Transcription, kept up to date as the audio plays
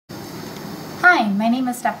Hi, my name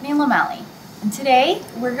is Stephanie Lomeli, and today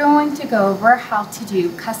we're going to go over how to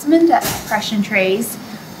do custom impression trays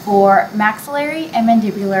for maxillary and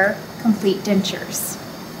mandibular complete dentures.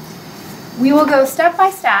 We will go step by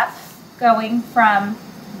step, going from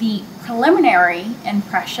the preliminary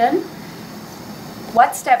impression,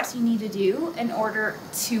 what steps you need to do in order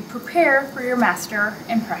to prepare for your master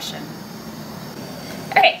impression.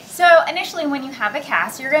 Okay, so initially when you have a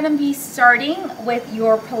cast, you're going to be starting with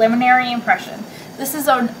your preliminary impression. This is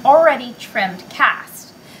an already trimmed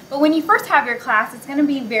cast. But when you first have your cast, it's going to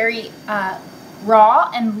be very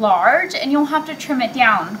raw and large, and you'll have to trim it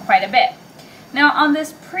down quite a bit. Now on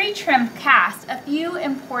this pre-trimmed cast, a few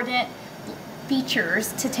important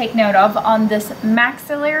features to take note of on this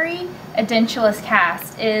maxillary edentulous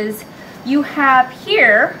cast is you have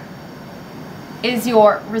here is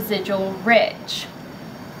your residual ridge.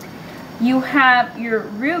 You have your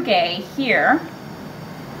rugae here,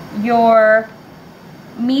 your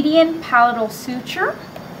median palatal suture,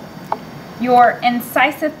 your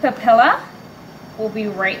incisive papilla will be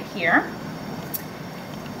right here.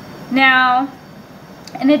 Now,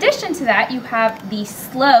 in addition to that, you have the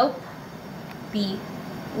slope, the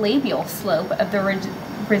labial slope of the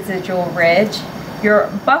residual ridge, your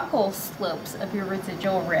buccal slopes of your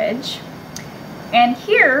residual ridge, and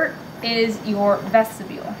here is your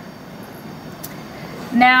vestibule.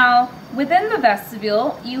 Now, within the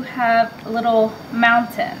vestibule, you have little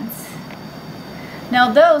mountains.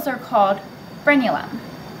 Now, those are called frenulum.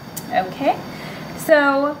 Okay,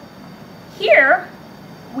 so here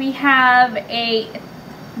we have a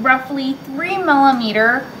roughly 3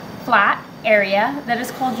 millimeter flat area that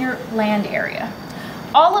is called your land area.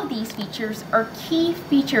 All of these features are key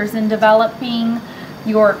features in developing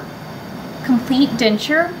your complete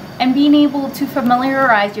denture and being able to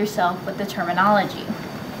familiarize yourself with the terminology.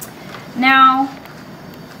 Now,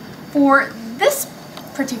 for this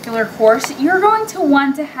particular course, you're going to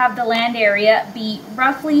want to have the land area be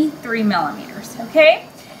roughly 3 millimeters, okay?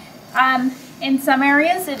 In some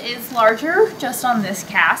areas it is larger just on this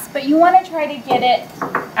cast, but you want to try to get it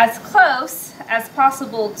as close as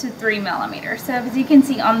possible to 3 millimeters. So as you can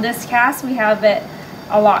see on this cast, we have it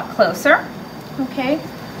a lot closer, okay?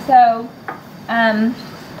 So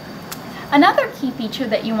another key feature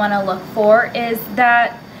that you want to look for is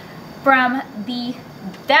that from the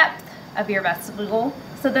depth of your vestibule,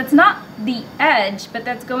 so that's not the edge, but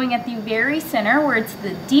that's going at the very center where it's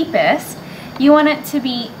the deepest, you want it to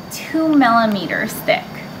be 2 millimeters thick.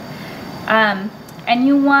 And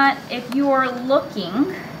you want, if you are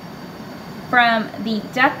looking from the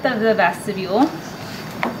depth of the vestibule,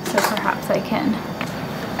 so perhaps I can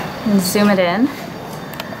zoom it in,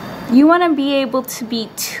 you want to be able to be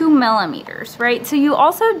 2 millimeters, right? So you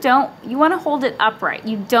also you want to hold it upright.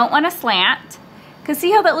 You don't want to slant, because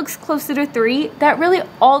see how that looks closer to 3? That really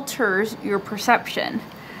alters your perception.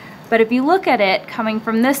 But if you look at it coming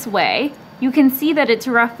from this way, you can see that it's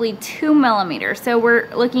roughly 2 millimeters. So we're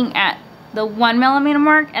looking at the 1 millimeter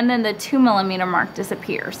mark, and then the 2 millimeter mark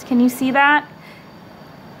disappears. Can you see that?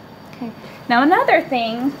 Okay. Now another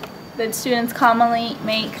thing that students commonly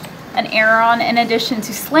make an error on, in addition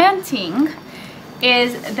to slanting,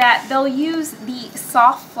 is that they'll use the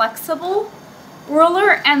soft flexible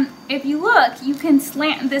ruler, and if you look, you can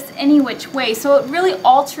slant this any which way, so it really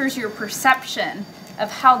alters your perception of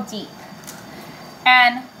how deep.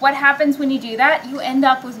 And what happens when you do that? You end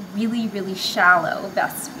up with really, really shallow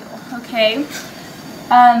vestibule, okay? Let's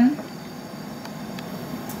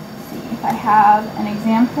see if I have an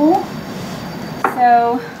example.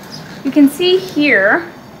 So you can see here,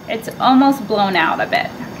 it's almost blown out a bit,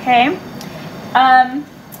 okay?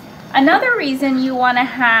 Another reason you want to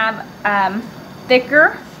have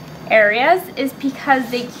thicker areas is because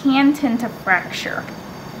they can tend to fracture,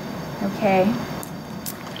 okay?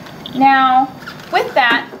 Now, with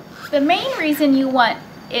that, the main reason you want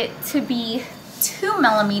it to be 2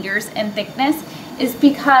 millimeters in thickness is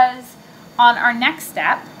because on our next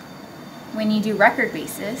step, when you do record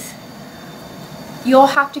bases, you'll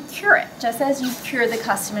have to cure it, just as you cure the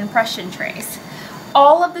custom impression trays.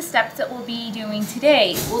 All of the steps that we'll be doing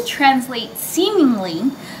today will translate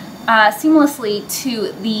seamlessly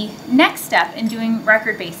to the next step in doing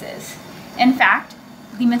record bases. In fact,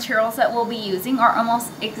 the materials that we'll be using are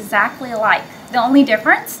almost exactly alike. The only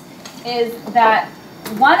difference is that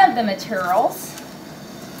one of the materials,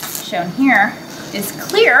 shown here, is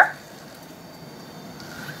clear.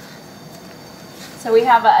 So we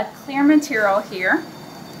have a clear material here,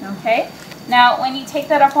 okay? Now when you take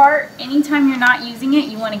that apart, anytime you're not using it,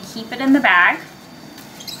 you want to keep it in the bag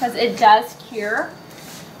because it does cure.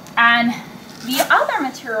 And the other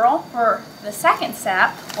material for the second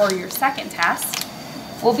step, or your second test,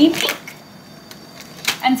 will be pink.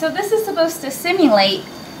 And so this is supposed to simulate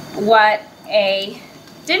what a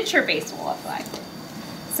denture base will look like.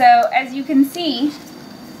 So as you can see,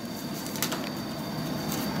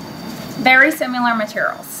 very similar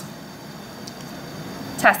materials.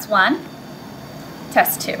 Test 1,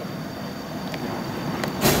 test 2.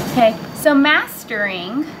 Okay, so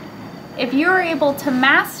mastering, if you're able to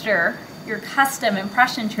master your custom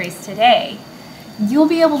impression trays today, you'll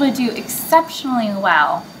be able to do exceptionally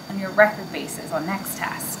well on your record bases on next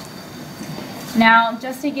test. Now,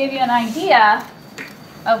 just to give you an idea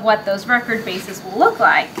of what those record bases will look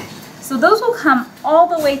like, so those will come all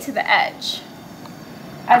the way to the edge,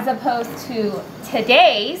 as opposed to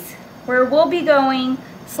today's, where we'll be going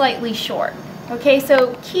slightly short. Okay,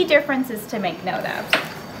 so key differences to make note of.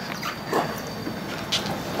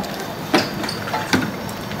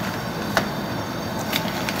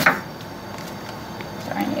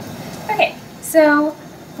 Okay, so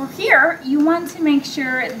for here, you want to make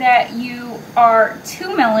sure that you are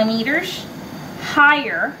 2 millimeters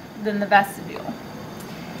higher than the vestibule.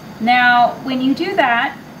 Now, when you do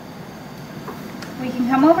that, we can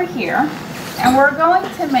come over here and we're going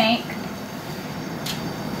to make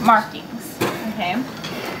markings, okay?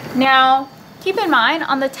 Now, keep in mind,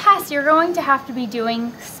 on the test, you're going to have to be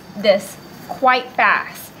doing this quite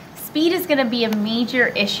fast. Speed is gonna be a major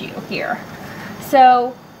issue here.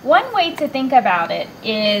 So, one way to think about it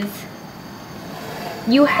is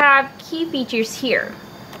you have key features here.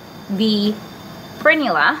 The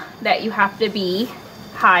frenula that you have to be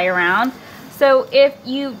high around. So if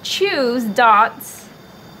you choose dots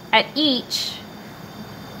at each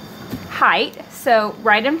height, so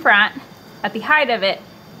right in front, at the height of it,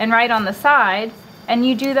 and right on the side, and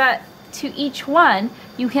you do that to each one,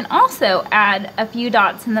 you can also add a few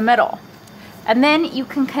dots in the middle. And then you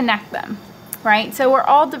can connect them. Right? So we're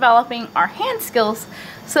all developing our hand skills,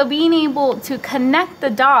 so being able to connect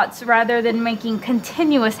the dots rather than making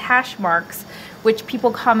continuous hash marks, which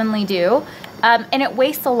people commonly do, and it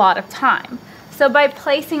wastes a lot of time. So by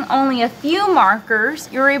placing only a few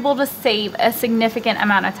markers, you're able to save a significant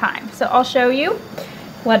amount of time. So I'll show you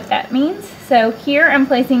what that means. So here I'm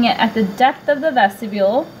placing it at the depth of the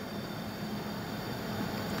vestibule,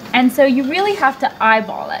 and so you really have to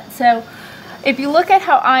eyeball it. So if you look at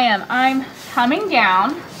how I'm coming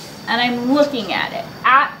down and I'm looking at it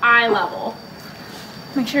at eye level.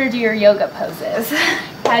 Make sure to do your yoga poses,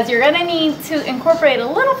 as you're gonna need to incorporate a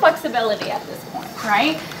little flexibility at this point,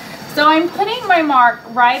 right? So I'm putting my mark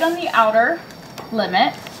right on the outer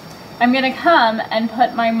limit. I'm gonna come and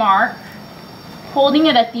put my mark, holding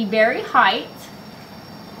it at the very height,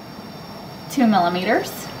 2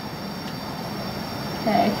 millimeters.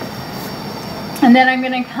 Okay. And then I'm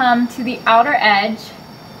gonna come to the outer edge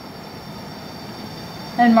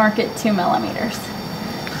and mark it 2 millimeters.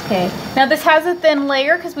 Okay, now this has a thin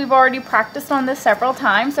layer because we've already practiced on this several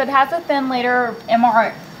times, so it has a thin layer of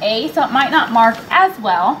MRA, so it might not mark as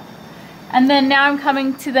well. And then now I'm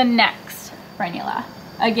coming to the next frenula.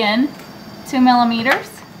 Again, 2 millimeters,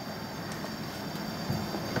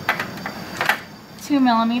 2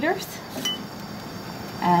 millimeters,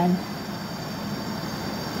 and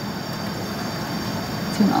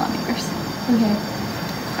 2 millimeters. Okay.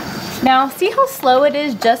 Now, see how slow it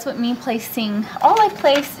is just with me placing, all I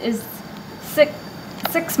placed is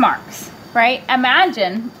six marks, right?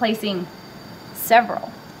 Imagine placing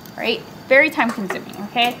several, right? Very time consuming,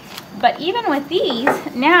 okay? But even with these,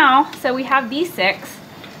 now, so we have these 6,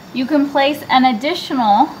 you can place an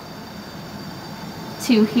additional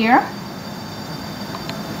 2 here.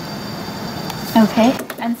 Okay,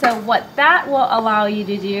 and so what that will allow you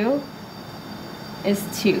to do is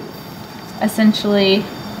to essentially,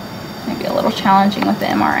 maybe a little challenging with the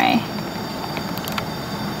MRA,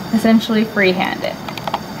 essentially freehand it.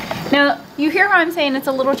 Now, you hear how I'm saying it's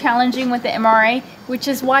a little challenging with the MRA, which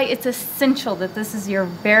is why it's essential that this is your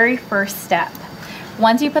very first step.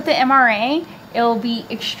 Once you put the MRA, it will be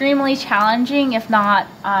extremely challenging, if not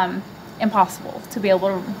impossible, to be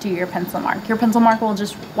able to do your pencil mark. Your pencil mark will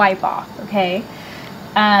just wipe off, okay?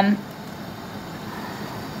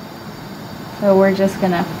 So we're just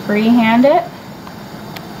gonna freehand it.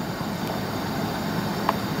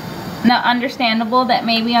 Now, understandable that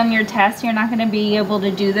maybe on your test you're not going to be able to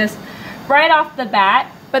do this right off the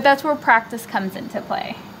bat, but that's where practice comes into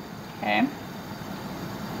play. Okay.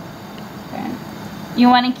 Okay. You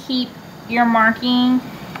want to keep your marking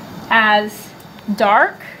as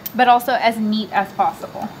dark, but also as neat as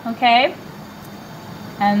possible. Okay.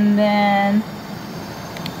 And then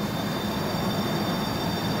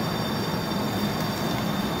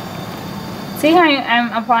See how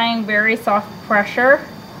I'm applying very soft pressure?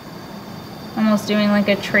 Almost doing like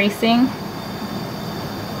a tracing.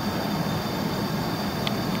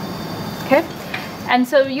 Okay, and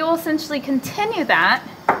so you'll essentially continue that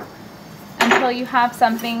until you have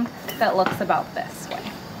something that looks about this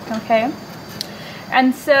way, okay?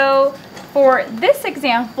 And so for this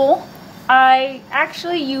example, I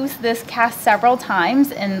actually used this cast several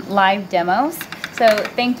times in live demos. So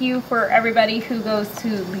thank you for everybody who goes to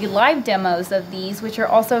the live demos of these, which are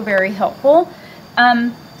also very helpful.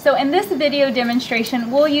 So in this video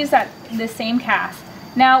demonstration, we'll use the same cast.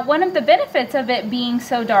 Now, one of the benefits of it being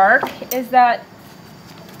so dark is that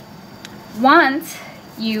once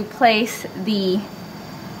you place the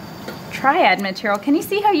triad material, can you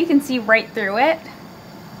see how you can see right through it?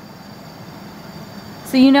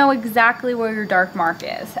 So you know exactly where your dark mark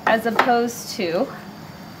is, as opposed to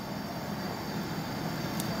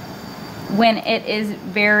when it is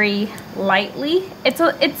very lightly, it's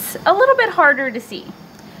a little bit harder to see.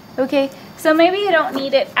 Okay, so maybe you don't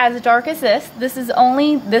need it as dark as this. This is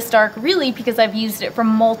only this dark really because I've used it for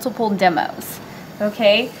multiple demos.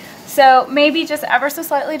 Okay, so maybe just ever so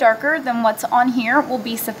slightly darker than what's on here will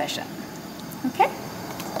be sufficient. Okay.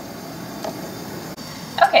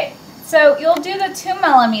 Okay, so you'll do the 2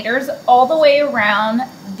 millimeters all the way around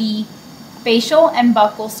the facial and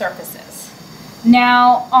buccal surfaces.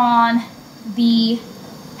 Now on the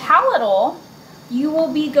palatal, you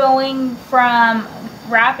will be going from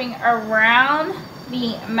wrapping around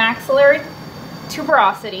the maxillary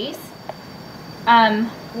tuberosities,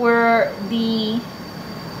 where the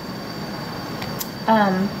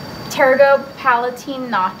pterygopalatine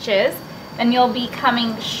notches, and you'll be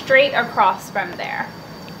coming straight across from there.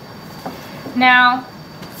 Now,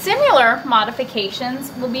 similar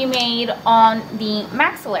modifications will be made on the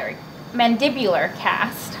maxillary mandibular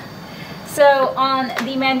cast. So on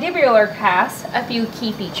the mandibular cast, a few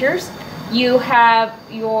key features. You have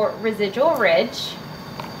your residual ridge.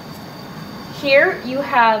 Here you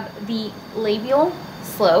have the labial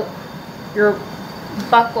slope, your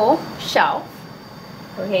buccal shelf,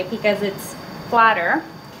 okay, because it's flatter.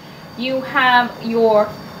 You have your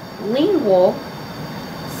lingual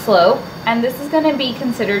slope, and this is going to be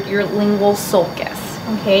considered your lingual sulcus,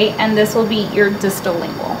 okay, and this will be your distal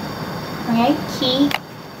lingual, okay, key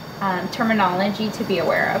terminology to be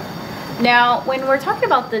aware of. Now, when we're talking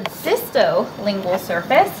about the distolingual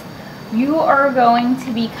surface, you are going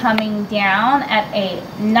to be coming down at a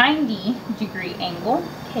 90-degree angle.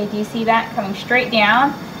 Okay, do you see that? Coming straight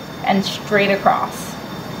down and straight across.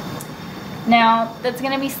 Now, that's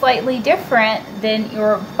going to be slightly different than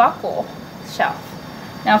your buccal shelf.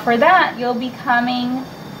 Now, for that, you'll be coming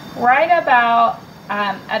right about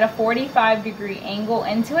at a 45-degree angle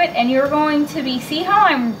into it, and you're going to be, see how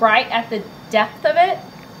I'm right at the depth of it?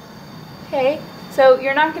 Okay, so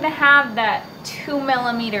you're not going to have that 2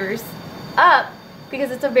 millimeters up because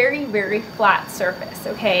it's a very, very flat surface,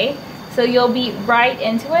 okay? So you'll be right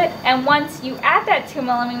into it, and once you add that 2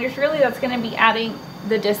 millimeters, really that's going to be adding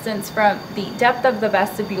the distance from the depth of the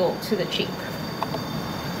vestibule to the cheek.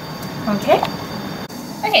 Okay?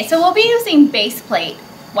 Okay, so we'll be using base plate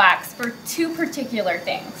wax for 2 particular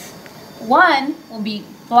things. One will be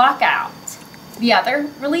block out, the other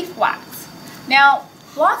relief wax. Now,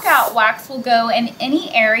 block out wax will go in any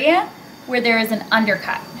area where there is an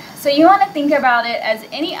undercut. So you want to think about it as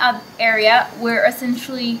any area where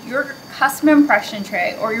essentially your custom impression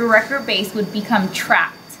tray or your record base would become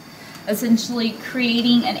trapped, essentially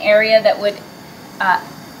creating an area that would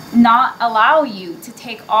not allow you to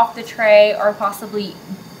take off the tray or possibly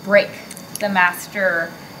break the master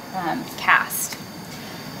cast.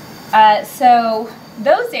 So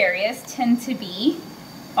those areas tend to be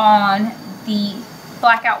on the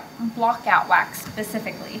block out wax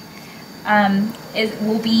specifically. It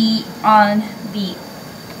will be on the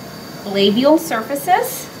labial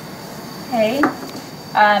surfaces, okay,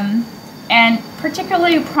 and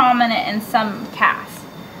particularly prominent in some casts.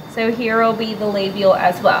 So here will be the labial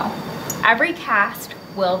as well. Every cast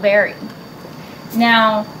will vary.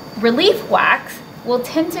 Now, relief wax will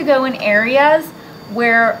tend to go in areas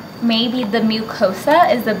where maybe the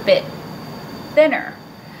mucosa is a bit thinner.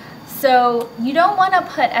 So you don't want to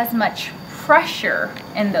put as much pressure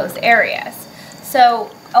in those areas.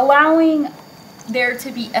 So allowing there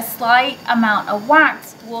to be a slight amount of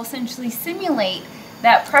wax will essentially simulate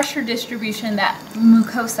that pressure distribution that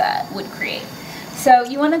mucosa would create. So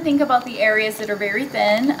you want to think about the areas that are very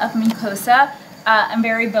thin of mucosa and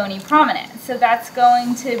very bony prominent. So that's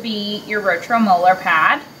going to be your retromolar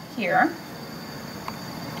pad here.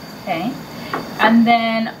 Okay. And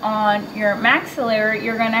then on your maxillary,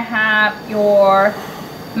 you're going to have your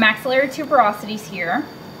maxillary tuberosities here,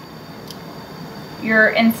 your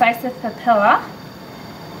incisive papilla,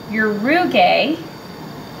 your rugae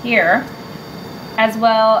here, as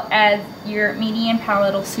well as your median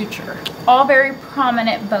palatal suture. All very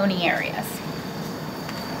prominent bony areas.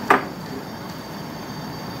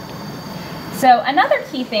 So another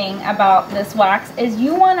key thing about this wax is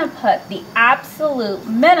you want to put the absolute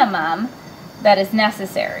minimum that is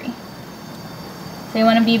necessary. So you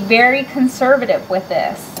want to be very conservative with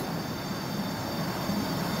this.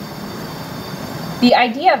 The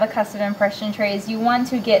idea of a custom impression tray is you want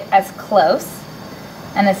to get as close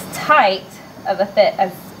and as tight of a fit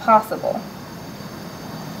as possible.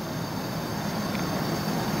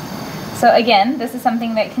 So again, this is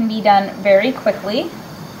something that can be done very quickly.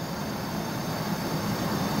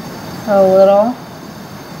 So a little,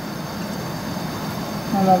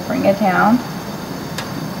 and we'll bring it down.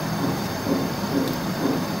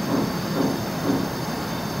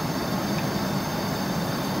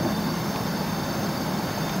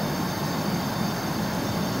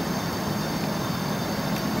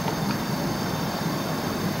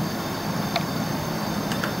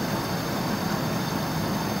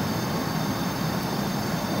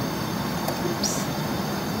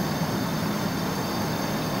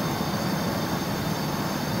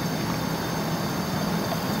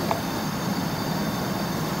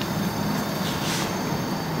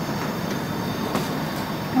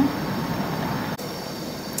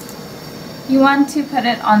 You want to put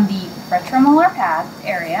it on the retromolar pad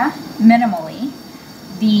area, minimally,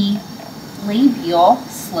 the labial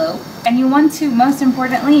slope, and you want to, most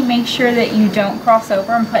importantly, make sure that you don't cross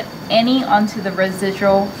over and put any onto the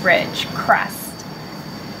residual ridge crest.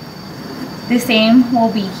 The same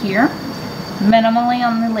will be here, minimally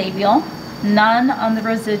on the labial, none on the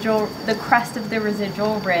residual, the crest of the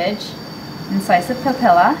residual ridge, incisive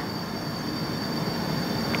papilla,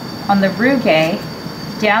 on the rugae,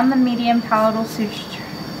 down the median palatal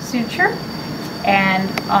suture, and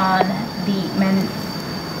on the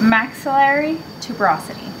maxillary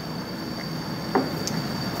tuberosity.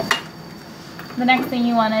 The next thing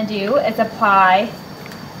you want to do is apply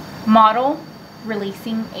model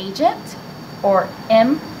releasing agent, or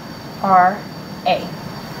MRA.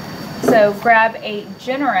 So grab a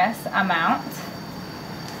generous amount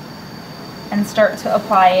and start to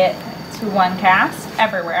apply it to one cast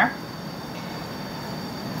everywhere.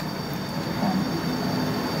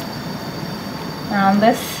 Now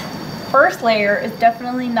this first layer is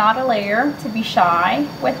definitely not a layer to be shy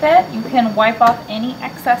with it. You can wipe off any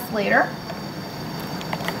excess later.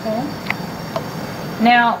 Okay.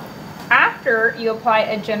 Now after you apply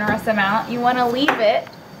a generous amount, you want to leave it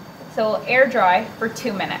so it'll air dry for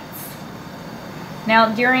 2 minutes.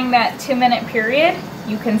 Now during that 2-minute period,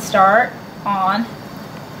 you can start on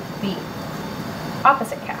the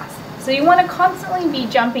opposite cast. So you want to constantly be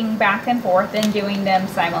jumping back and forth and doing them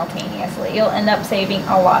simultaneously. You'll end up saving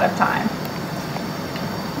a lot of time.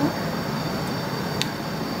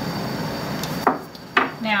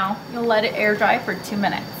 Now you'll let it air dry for 2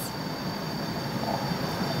 minutes.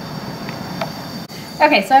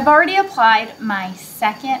 Okay, so I've already applied my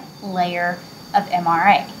second layer of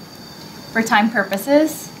MRA. For time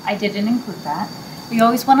purposes, I didn't include that. We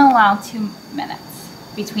always want to allow 2 minutes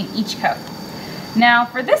between each coat. Now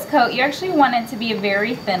for this coat, you actually want it to be a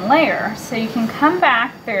very thin layer, so you can come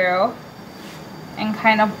back through and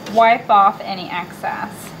kind of wipe off any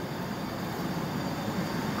excess.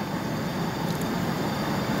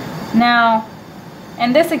 Now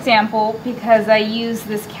in this example, because I use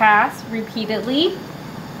this cast repeatedly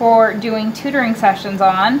for doing tutoring sessions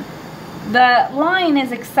on, the line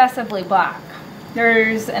is excessively black.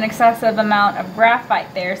 There's an excessive amount of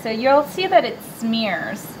graphite there, so you'll see that it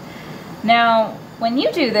smears. Now, when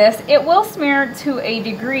you do this, it will smear to a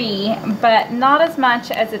degree, but not as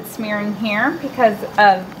much as it's smearing here because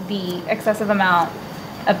of the excessive amount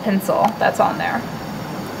of pencil that's on there.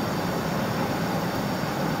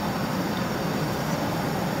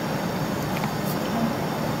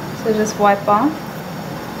 So just wipe off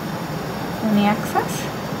any excess.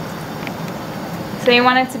 So you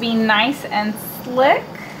want it to be nice and slick,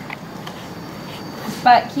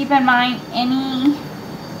 but keep in mind any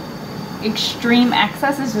extreme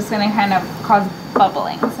excess is just going to kind of cause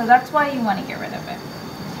bubbling. So that's why you want to get rid of it.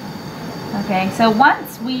 Okay, so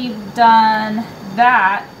once we've done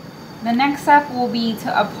that, the next step will be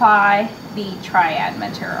to apply the triad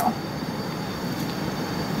material.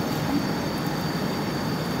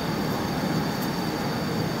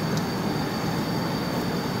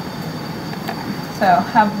 So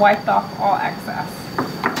have wiped off all excess.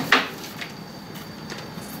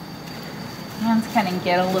 hands kind of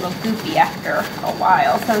get a little goopy after a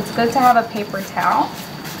while. So it's good to have a paper towel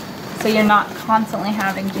so you're not constantly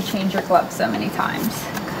having to change your gloves so many times,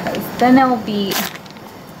 because then it will be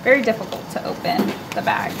very difficult to open the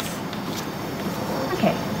bags.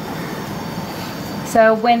 Okay,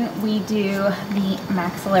 so when we do the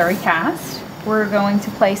maxillary cast, we're going to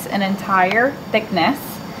place an entire thickness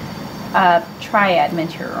of triad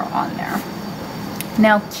material on there.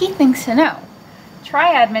 Now, key things to know.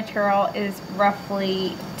 Triad material is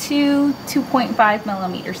roughly 2.5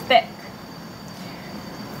 millimeters thick.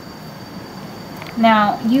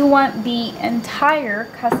 Now, you want the entire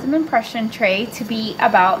custom impression tray to be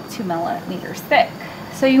about 2 millimeters thick.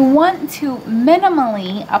 So you want to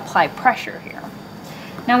minimally apply pressure here.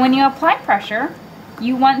 Now, when you apply pressure,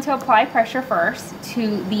 you want to apply pressure first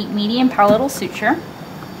to the median palatal suture.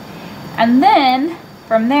 And then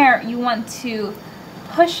from there, you want to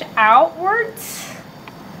push outwards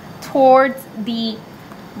towards the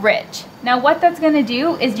ridge. Now what that's going to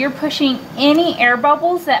do is you're pushing any air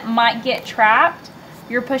bubbles that might get trapped,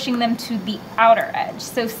 you're pushing them to the outer edge.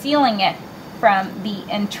 So sealing it from the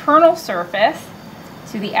internal surface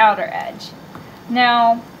to the outer edge.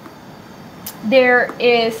 Now there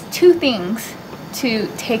is two things to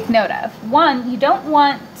take note of. One, you don't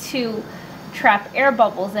want to trap air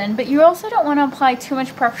bubbles in, but you also don't want to apply too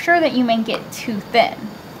much pressure that you may get too thin.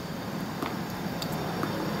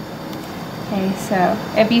 Okay, so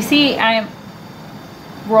if you see, I'm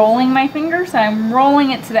rolling my finger, so I'm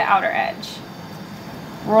rolling it to the outer edge,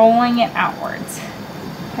 rolling it outwards.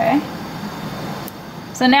 Okay,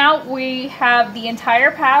 so now we have the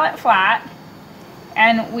entire palette flat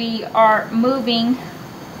and we are moving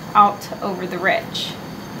out over the ridge.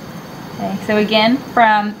 Okay, so again,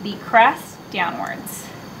 from the crest downwards,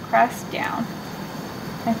 crest down.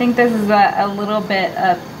 I think this is a little bit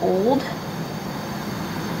of old.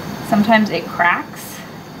 Sometimes it cracks.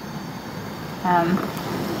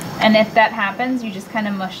 And if that happens, you just kind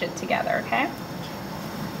of mush it together, okay?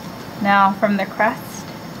 Now from the crest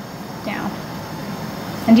down.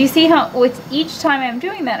 And do you see how with each time I'm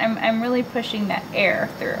doing that, I'm really pushing that air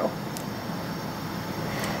through.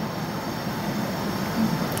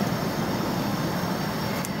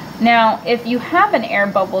 Now, if you have an air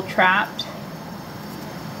bubble trapped,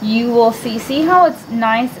 you will see how it's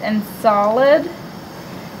nice and solid.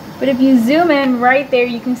 But if you zoom in right there,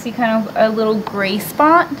 you can see kind of a little gray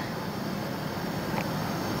spot.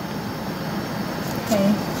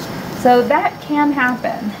 Okay, so that can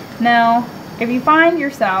happen. Now, if you find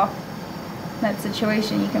yourself in that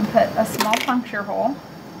situation, you can put a small puncture hole.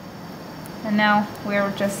 And now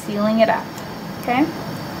we're just sealing it up, okay?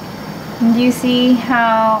 And do you see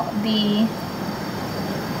how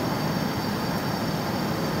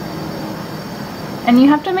and you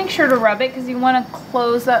have to make sure to rub it because you want to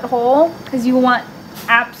close that hole, because you want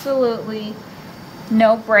absolutely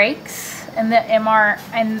no breaks in the MR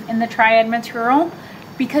and in the triad material,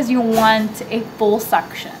 because you want a full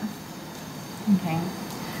suction. Okay,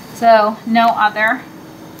 so no other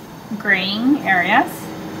graying areas.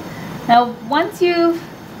 Now once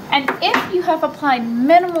and if you have applied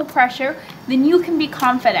minimal pressure, then you can be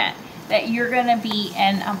confident that you're going to be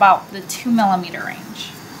in about the 2 millimeter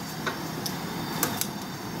range.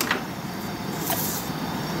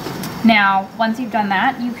 Now, once you've done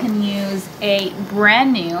that, you can use a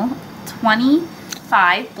brand new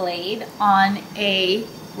 25 blade on a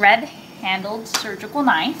red handled surgical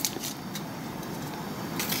knife,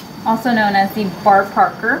 also known as the Bar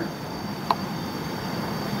Parker.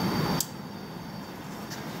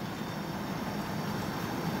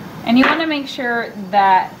 And you want to make sure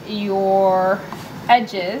that your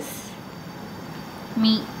edges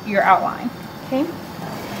meet your outline, okay?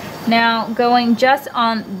 Now, going just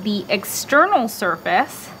on the external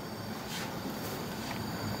surface,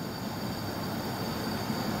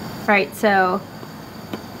 right, so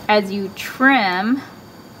as you trim,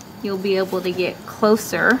 you'll be able to get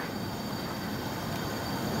closer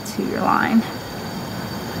to your line.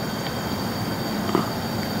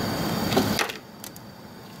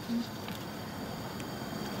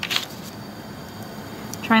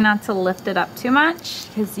 Try not to lift it up too much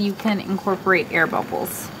because you can incorporate air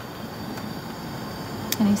bubbles.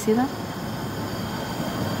 Can you see that?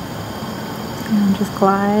 And I'm just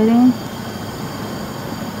gliding,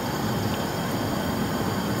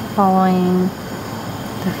 following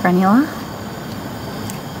the frenula.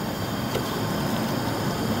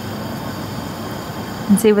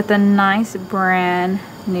 And see, with a nice brand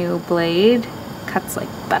new blade, cuts like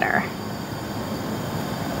butter.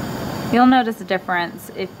 You'll notice a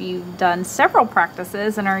difference if you've done several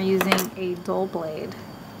practices and are using a dull blade.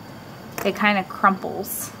 It kind of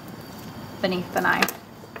crumples. beneath the knife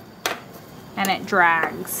and it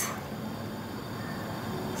drags.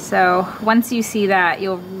 So once you see that,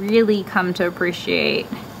 you'll really come to appreciate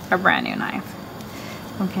a brand new knife.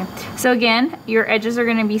 Okay, so again, your edges are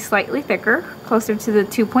going to be slightly thicker, closer to the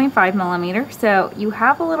 2.5 millimeter. So you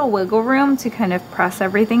have a little wiggle room to kind of press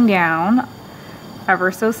everything down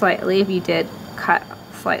ever so slightly if you did cut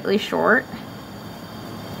slightly short.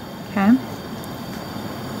 Okay.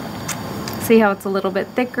 See how it's a little bit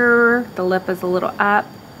thicker, the lip is a little up.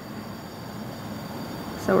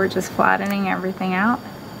 So we're just flattening everything out.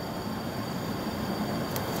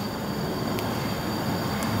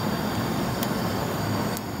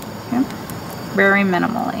 Okay. Very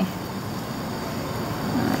minimally.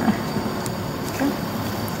 Okay.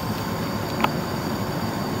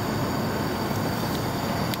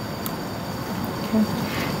 Okay.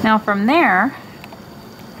 Now from there,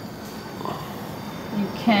 you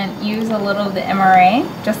can use a little of the MRA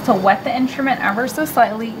just to wet the instrument ever so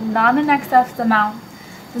slightly, not an excess amount.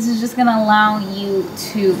 This is just going to allow you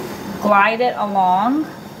to glide it along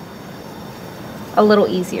a little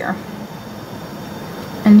easier.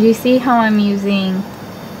 And do you see how I'm using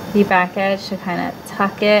the back edge to kind of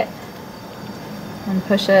tuck it and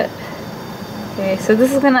push it? Okay, so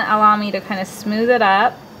this is going to allow me to kind of smooth it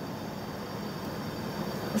up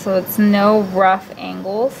so it's no rough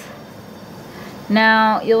angles.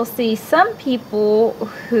 Now you'll see some people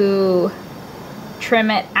who trim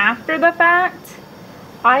it after the fact.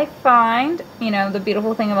 I find, you know, the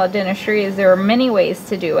beautiful thing about dentistry is there are many ways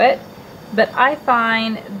to do it, but I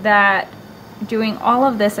find that doing all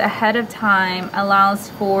of this ahead of time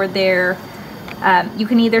allows for their, you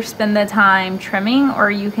can either spend the time trimming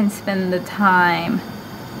or you can spend the time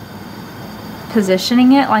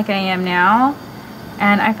positioning it like I am now,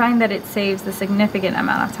 and I find that it saves a significant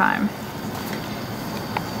amount of time.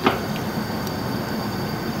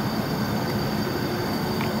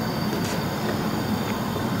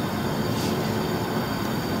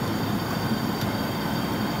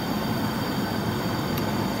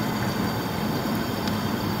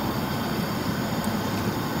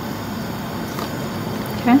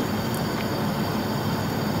 Okay.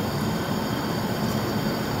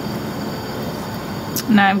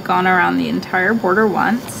 Now I've gone around the entire border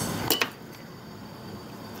once.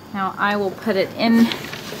 Now I will put it in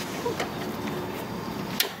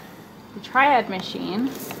the triad machine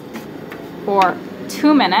for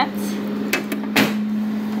 2 minutes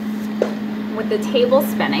with the table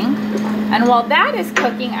spinning. And while that is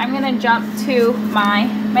cooking, I'm going to jump to my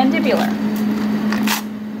mandibular.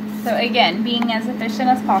 So again, being as efficient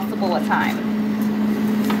as possible with time.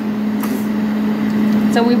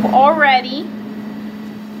 So we've already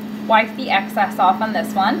wiped the excess off on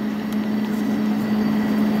this one.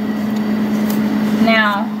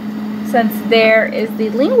 Now, since there is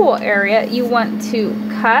the lingual area, you want to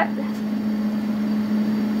cut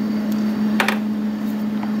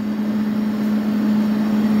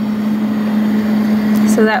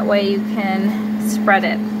so that way you can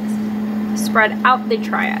spread out the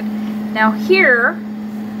triad. Now here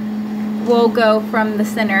we'll go from the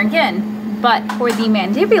center again, but for the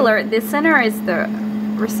mandibular, the center is the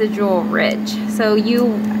residual ridge. So you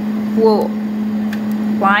will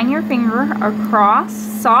line your finger across,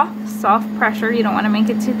 soft pressure, you don't want to make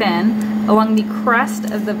it too thin, along the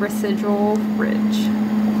crest of the residual ridge,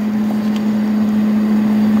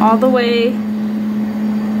 all the way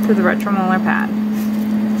to the retromolar pad.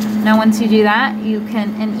 Now once you do that, you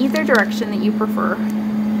can, in either direction that you prefer,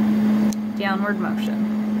 downward motion.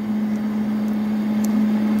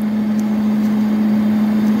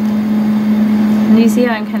 And you see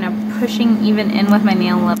how I'm kind of pushing even in with my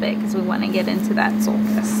nail a little bit because we want to get into that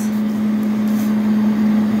sulcus,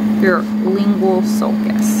 your lingual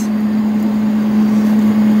sulcus.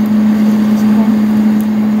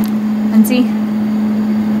 And see,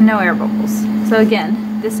 no air bubbles. So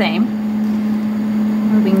again, the same,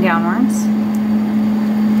 moving downwards.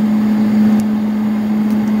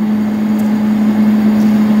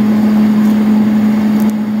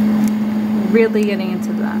 Really getting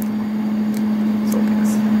into that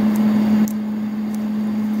sulcus.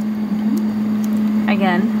 Okay.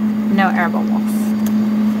 Again, no air bubbles.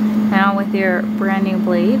 Now with your brand new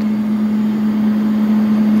blade,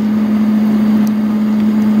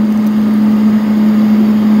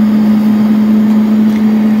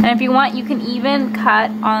 and if you want, you can even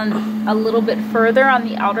cut on a little bit further on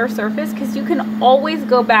the outer surface because you can always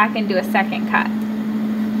go back and do a second cut.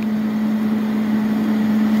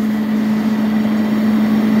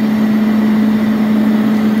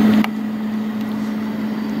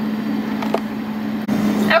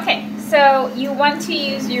 Okay, so you want to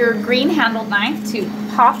use your green handled knife to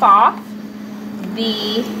pop off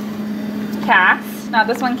the cast. Now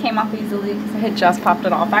this one came off easily because I had just popped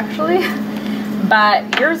it off actually,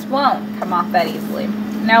 but yours won't come off that easily.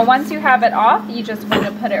 Now once you have it off, you just want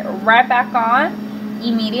to put it right back on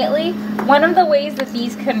immediately. One of the ways that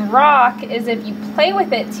these can rock is if you play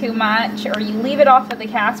with it too much or you leave it off of the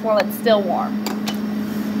cast while it's still warm.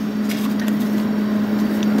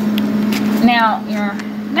 Now your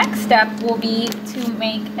next step will be to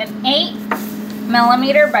make an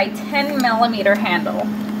 8mm by 10mm handle.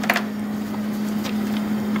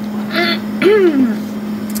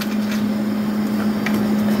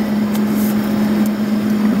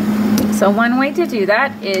 So one way to do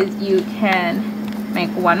that is you can make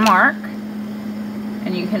one mark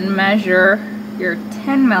and you can measure your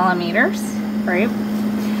 10mm, right?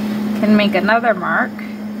 You can make another mark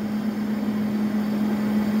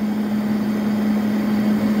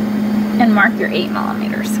and mark your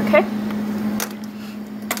 8mm, okay?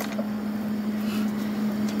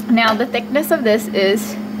 Now the thickness of this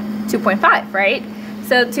is 2.5, right?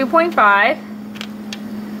 So 2.5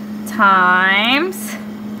 times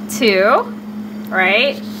 2,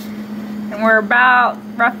 right? And we're about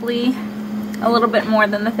roughly a little bit more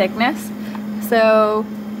than the thickness. So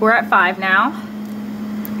we're at 5 now.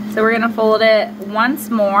 So we're gonna fold it once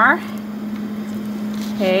more.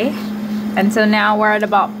 Okay. And so now we're at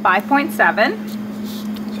about 5.7.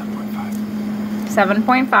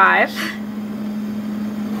 7.5.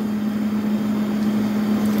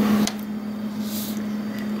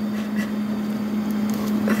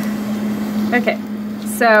 Okay,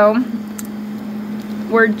 so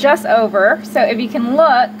we're just over. So if you can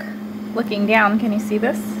looking down, can you see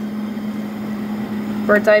this?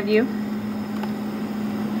 Bird's eye view.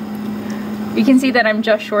 You can see that I'm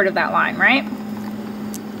just short of that line, right?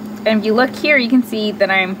 And if you look here, you can see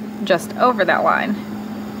that I'm just over that line.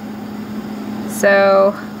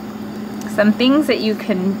 So some things that you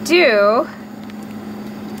can do,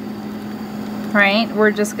 right?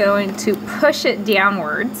 We're just going to push it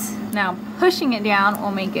downwards. Now pushing it down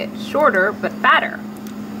will make it shorter but fatter.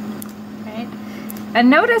 Okay? And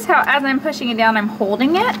notice how as I'm pushing it down, I'm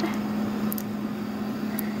holding it.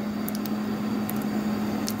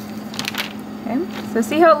 Okay, so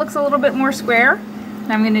see how it looks a little bit more square?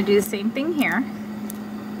 And I'm going to do the same thing here.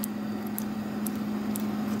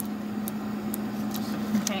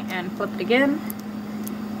 Okay, and flip it again.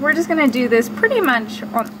 We're just going to do this pretty much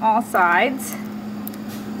on all sides.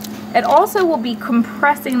 It also will be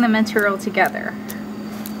compressing the material together.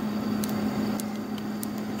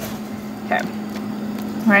 Okay.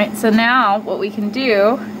 All right, so now what we can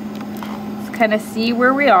do is kind of see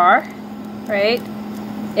where we are, right?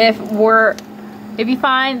 If you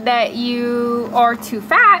find that you are too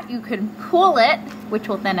fat, you can pull it, which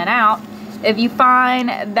will thin it out. If you find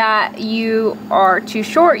that you are too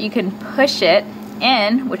short, you can push it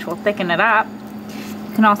in, which will thicken it up.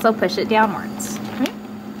 You can also push it downwards. Right?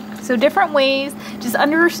 So different ways, just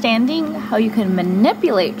understanding how you can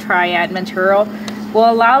manipulate triad material will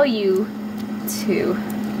allow you to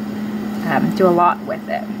do a lot with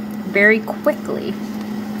it very quickly.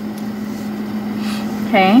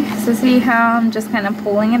 Okay, so see how I'm just kind of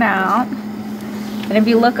pulling it out. And if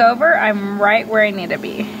you look over, I'm right where I need to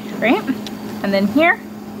be, right? And then here,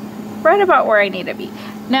 right about where I need to be.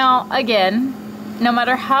 Now, again, no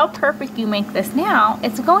matter how perfect you make this now,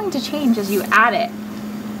 it's going to change as you add it.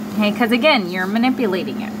 Okay, because again, you're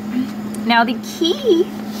manipulating it. Now the key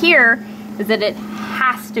here is that it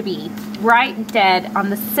has to be right dead on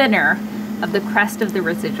the center of the crest of the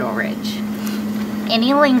residual ridge.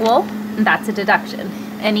 Any lingual, that's a deduction.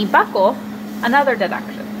 Any buccal, another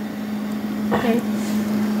deduction. Okay,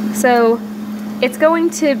 so it's going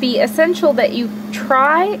to be essential that you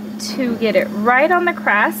try to get it right on the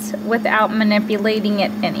crest without manipulating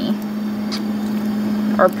it any,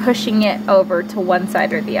 or pushing it over to one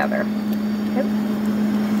side or the other. Okay.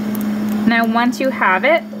 Now once you have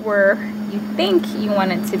it where you think you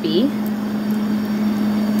want it to be,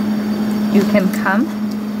 you can come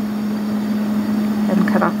and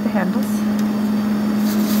cut off the handles.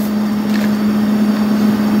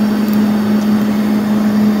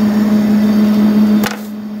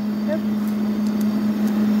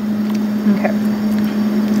 Okay.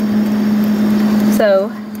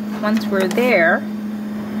 So once we're there,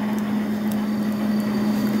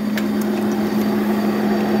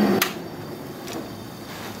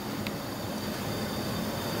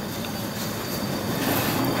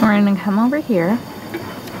 we're going to come over here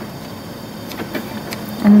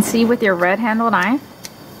and see with your red handle knife.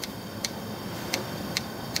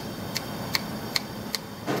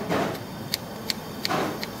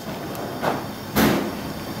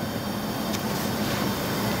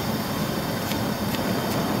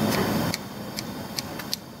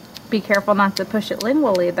 Be careful not to push it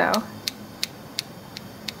lingually though.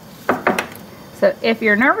 So if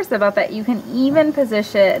you're nervous about that, you can even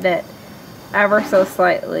position it ever so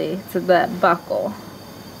slightly to the buccal.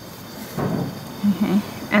 Okay,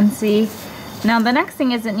 and see, now the next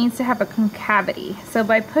thing is it needs to have a concavity. So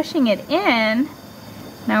by pushing it in,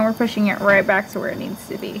 now we're pushing it right back to where it needs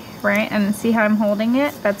to be, right? And see how I'm holding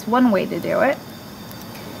it? That's one way to do it.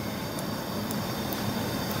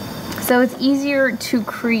 So it's easier to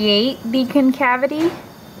create the concavity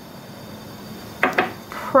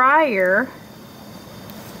prior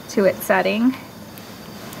to it setting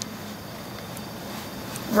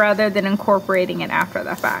rather than incorporating it after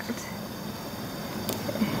the fact.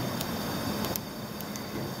 Okay.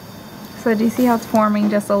 So do you see how it's forming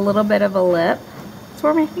just a little bit of a lip? That's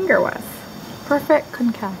where my finger was. Perfect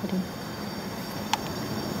concavity.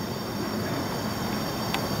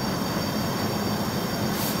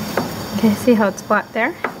 Okay, see how it's flat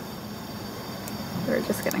there? We're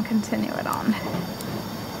just going to continue it on.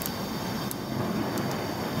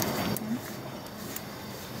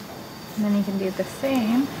 And then you can do the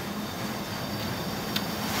same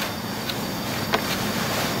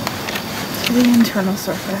to the internal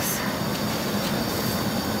surface.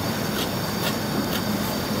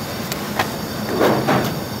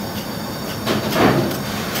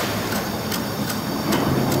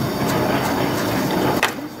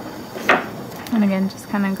 And again, just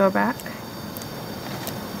kind of go back.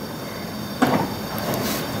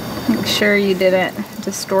 Make sure you didn't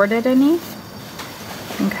distort it any.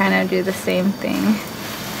 And kind of do the same thing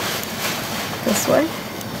this way.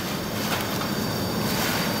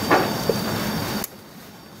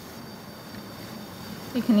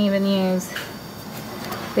 You can even use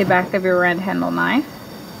the back of your red handle knife,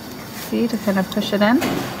 see, to kind of push it in.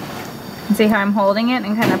 And see how I'm holding it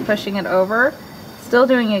and kind of pushing it over. Still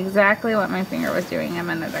doing exactly what my finger was doing a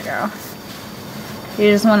minute ago.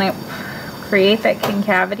 You just want to create that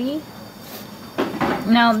concavity.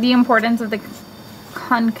 Now, the importance of the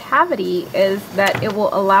concavity is that it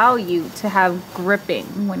will allow you to have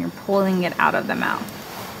gripping when you're pulling it out of the mouth.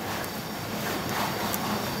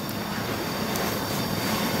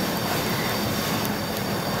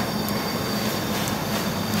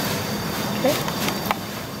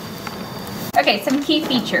 Okay, some key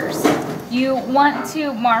features. You want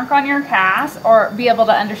to mark on your cast or be able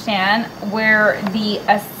to understand where the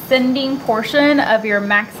ascending portion of your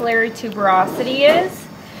maxillary tuberosity is.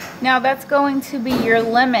 Now that's going to be your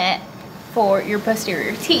limit for your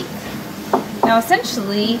posterior teeth. Now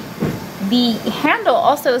essentially, the handle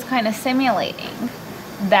also is kind of simulating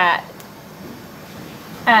that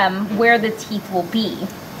where the teeth will be.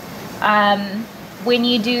 When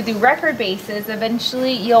you do the record bases,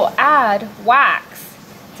 eventually you'll add wax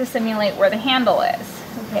to simulate where the handle is.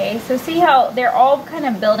 Okay, so see how they're all kind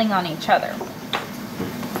of building on each other.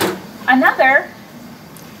 Another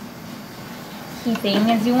key thing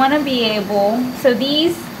is you want to be able, so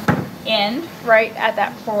these end right at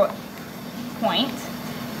that point,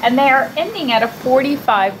 and they are ending at a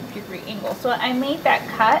 45-degree angle. So I made that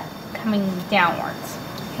cut coming downwards,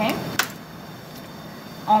 okay?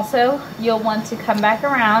 Also, you'll want to come back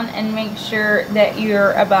around and make sure that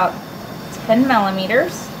you're about 10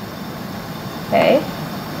 millimeters, okay?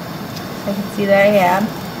 So I can see that I am.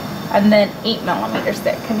 And then 8 millimeters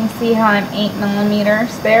thick. Can you see how I'm 8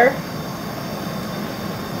 millimeters there?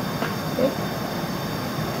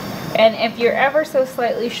 And if you're ever so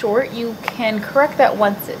slightly short, you can correct that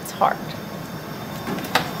once it's hard.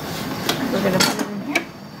 We're going to put it in here.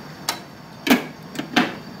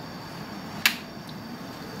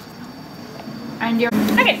 And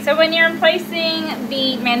okay, so when you're placing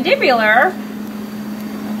the mandibular,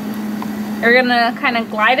 you're going to kind of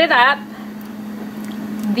glide it up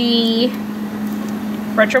the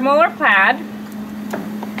retromolar pad,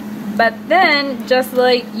 but then just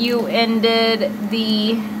like you ended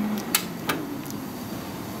the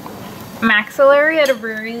maxillary at a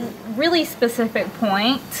really specific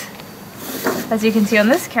point, as you can see on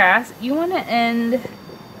this cast, you want to end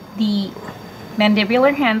the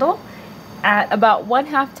mandibular handle at about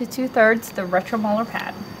 1/2 to 2/3 the retromolar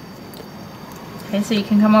pad. Okay, so you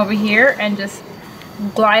can come over here and just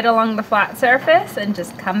glide along the flat surface and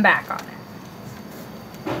just come back on it.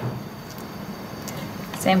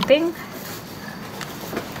 Same thing.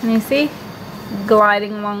 And you see,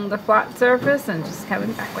 gliding along the flat surface and just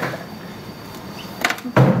coming back like that.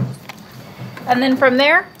 And then from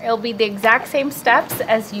there, it'll be the exact same steps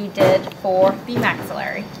as you did for the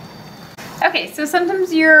maxillary. Okay, so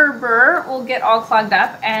sometimes your burr will get all clogged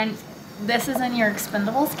up, and this is in your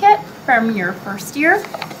expendables kit from your first year.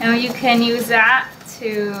 And you can use that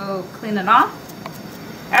to clean it off.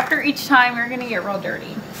 after each time you're gonna get real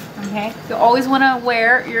dirty, okay? You always wanna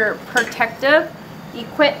wear your protective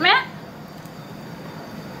equipment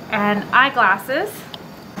and eyeglasses.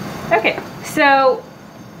 Okay, so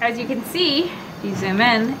as you can see, if you zoom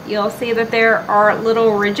in, you'll see that there are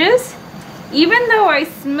little ridges. Even though I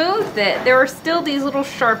smoothed it, there are still these little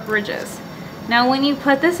sharp ridges. Now when you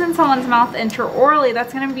put this in someone's mouth intraorally,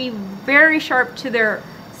 that's gonna be very sharp to their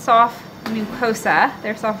soft mucosa,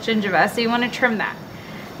 their soft gingiva, so you wanna trim that.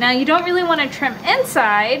 Now you don't really wanna trim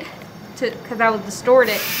inside, because that will distort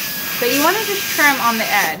it, but you wanna just trim on the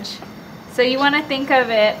edge. So you wanna think of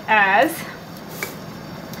it as,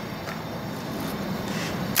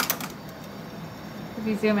 if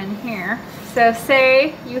you zoom in here, so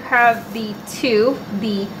say you have the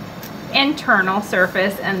internal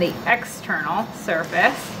surface and the external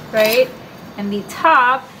surface, right? And the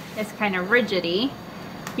top is kind of rigidy.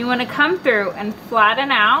 You want to come through and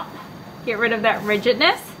flatten out, get rid of that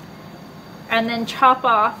rigidness, and then chop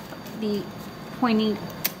off the pointy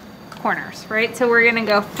corners, right? So we're going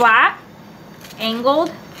to go flat,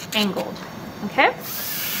 angled, angled, okay?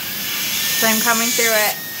 So I'm coming through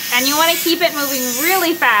it. And you want to keep it moving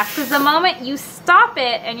really fast, because the moment you stop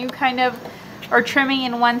it and you kind of are trimming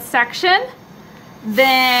in one section,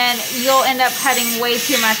 then you'll end up cutting way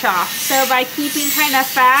too much off. So by keeping kind of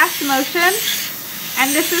fast motion,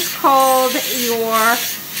 and this is called your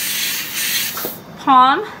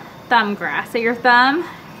palm thumb grass. So your thumb,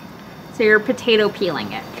 so you're potato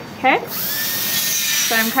peeling it, okay?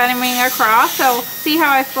 So I'm cutting across, so see how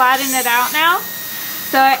I flattened it out now?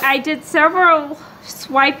 So I did several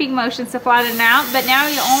swiping motions to flatten it out, but now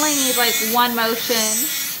you only need like one motion,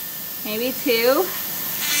 maybe two,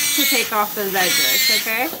 to take off those edges,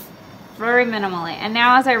 okay? Very minimally. And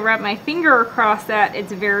now as I rub my finger across that,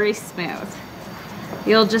 it's very smooth.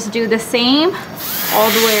 You'll just do the same all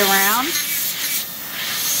the way around,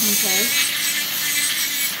 okay?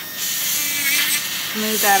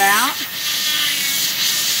 Smooth that out.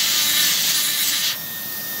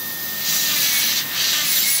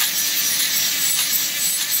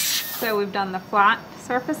 So we've done the flat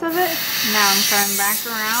surface of it. Now I'm coming back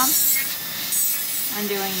around. I'm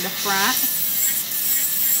doing the front.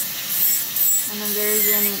 And then there's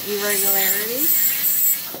any irregularities.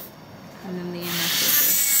 And then the inner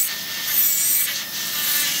surface.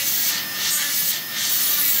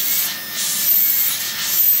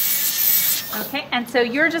 Okay, and so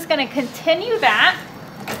you're just going to continue that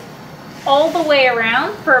all the way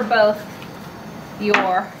around for both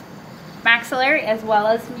your maxillary as well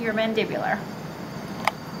as your mandibular.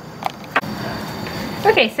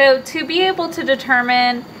 Okay, so to be able to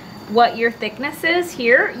determine what your thickness is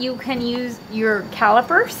here, you can use your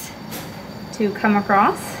calipers to come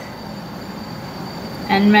across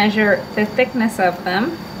and measure the thickness of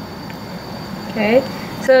them. Okay,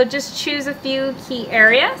 so just choose a few key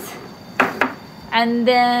areas, and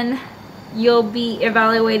then you'll be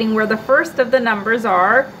evaluating where the first of the numbers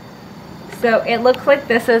are. So it looks like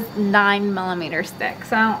this is 9 millimeters thick.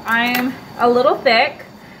 So I'm a little thick,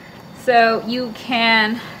 so you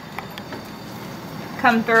can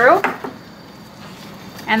come through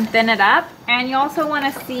and thin it up. And you also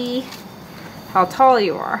want to see how tall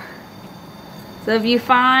you are. So if you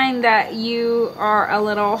find that you are a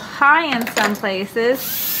little high in some places,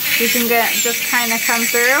 you can just kind of come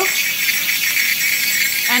through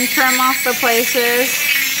and trim off the places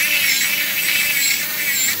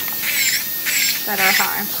that are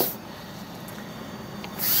high.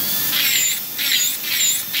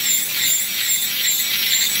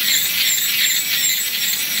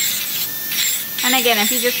 And again,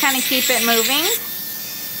 if you just kind of keep it moving,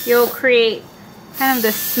 you'll create kind of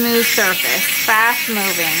this smooth surface, fast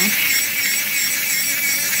moving.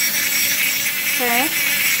 Okay?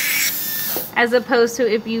 As opposed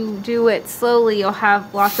to if you do it slowly, you'll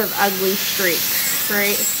have lots of ugly streaks,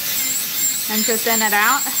 right? And to thin it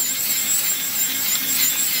out,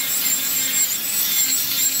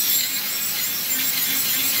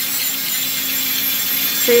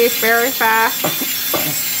 see, it's very fast,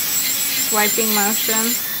 swiping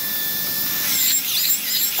motion.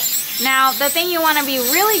 Now, the thing you want to be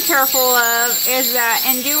really careful of is that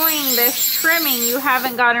in doing this trimming, you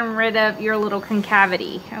haven't gotten rid of your little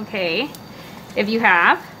concavity, okay? If you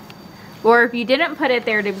have, or if you didn't put it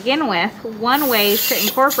there to begin with, one way to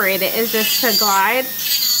incorporate it is just to glide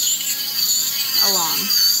along.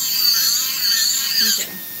 Okay.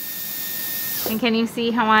 And can you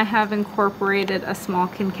see how I have incorporated a small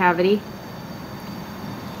concavity?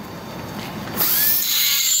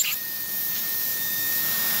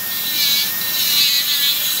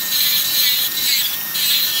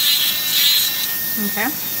 Okay,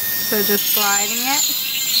 so just gliding it.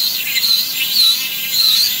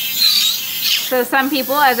 So some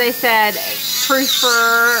people, as I said,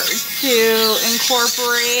 prefer to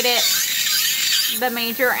incorporate it, the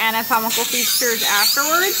major anatomical features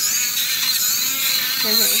afterwards.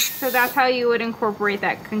 Okay, so that's how you would incorporate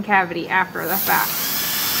that concavity after the fact.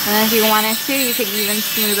 And then if you wanted to, you could even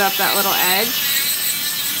smooth up that little edge.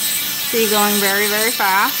 So you're going very, very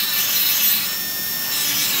fast.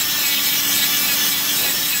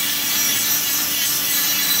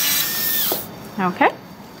 Okay.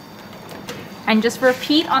 And just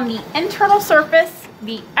repeat on the internal surface,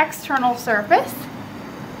 the external surface,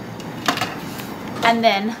 and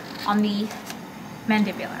then on the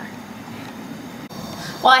mandibular.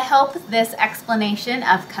 Well, I hope this explanation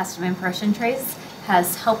of custom impression trays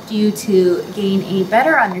has helped you to gain a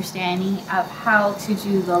better understanding of how to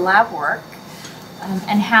do the lab work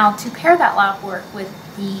and how to pair that lab work with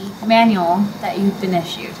the manual that you've been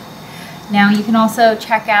issued. Now you can also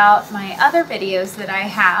check out my other videos that I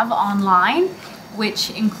have online, which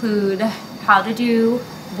include how to do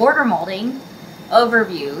border molding,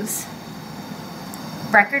 overviews,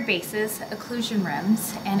 record bases, occlusion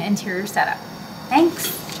rims, and interior setup. Thanks.